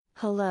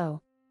Hello.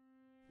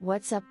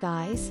 What's up,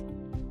 guys?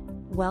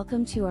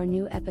 Welcome to our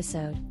new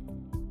episode.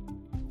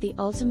 The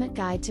ultimate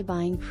guide to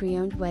buying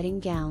pre-owned wedding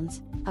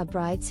gowns, a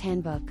bride's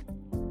handbook.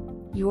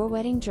 Your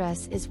wedding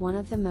dress is one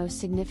of the most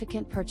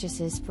significant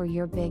purchases for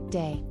your big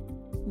day.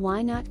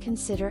 Why not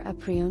consider a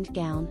pre-owned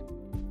gown?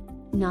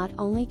 Not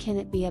only can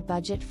it be a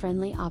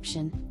budget-friendly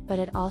option, but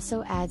it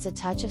also adds a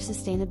touch of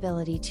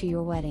sustainability to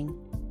your wedding.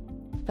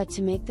 But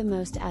to make the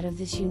most out of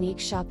this unique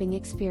shopping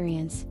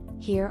experience,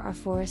 here are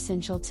 4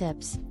 essential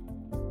tips.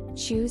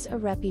 Choose a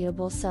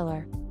reputable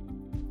seller.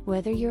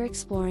 Whether you're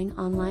exploring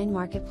online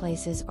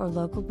marketplaces or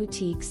local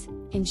boutiques,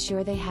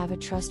 ensure they have a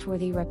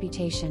trustworthy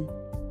reputation.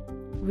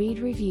 Read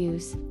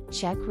reviews,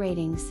 check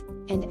ratings,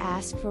 and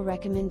ask for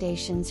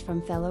recommendations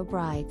from fellow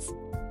brides.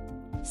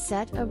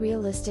 Set a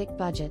realistic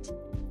budget.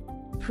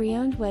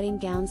 Pre-owned wedding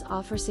gowns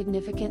offer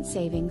significant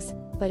savings,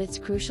 but it's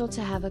crucial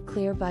to have a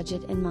clear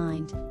budget in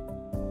mind.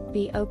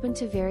 Be open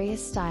to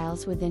various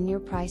styles within your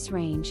price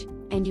range,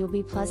 and you'll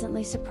be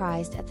pleasantly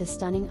surprised at the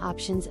stunning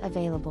options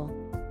available.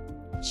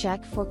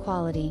 Check for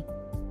quality.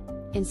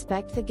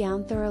 Inspect the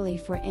gown thoroughly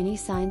for any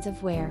signs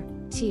of wear,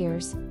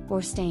 tears,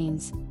 or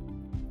stains.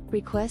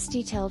 Request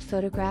detailed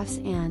photographs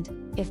and,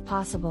 if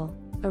possible,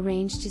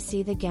 arrange to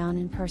see the gown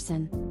in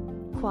person.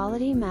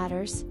 Quality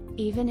matters,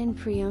 even in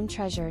pre-owned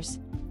treasures.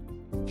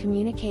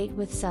 Communicate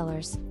with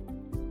sellers.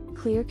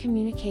 Clear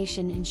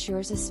communication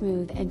ensures a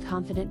smooth and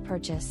confident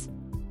purchase.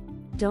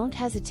 Don't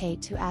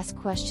hesitate to ask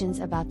questions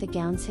about the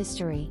gown's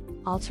history,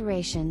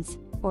 alterations,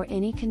 or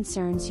any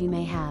concerns you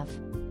may have.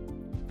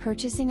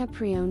 Purchasing a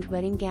pre-owned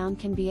wedding gown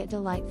can be a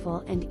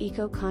delightful and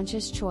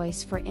eco-conscious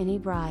choice for any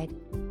bride.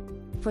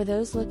 For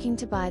those looking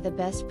to buy the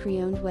best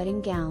pre-owned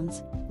wedding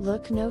gowns,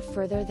 look no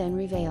further than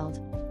Preowned.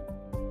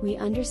 We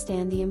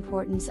understand the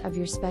importance of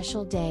your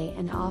special day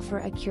and offer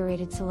a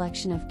curated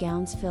selection of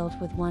gowns filled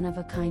with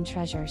one-of-a-kind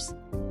treasures.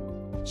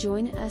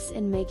 Join us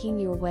in making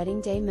your wedding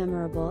day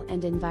memorable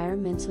and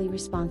environmentally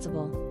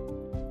responsible.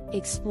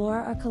 Explore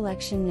our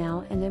collection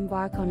now and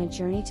embark on a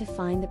journey to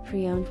find the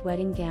pre-owned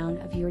wedding gown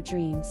of your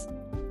dreams.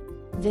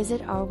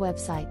 Visit our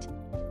website,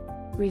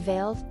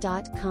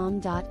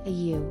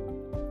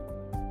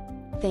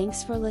 preowned.com.au.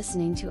 Thanks for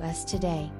listening to us today.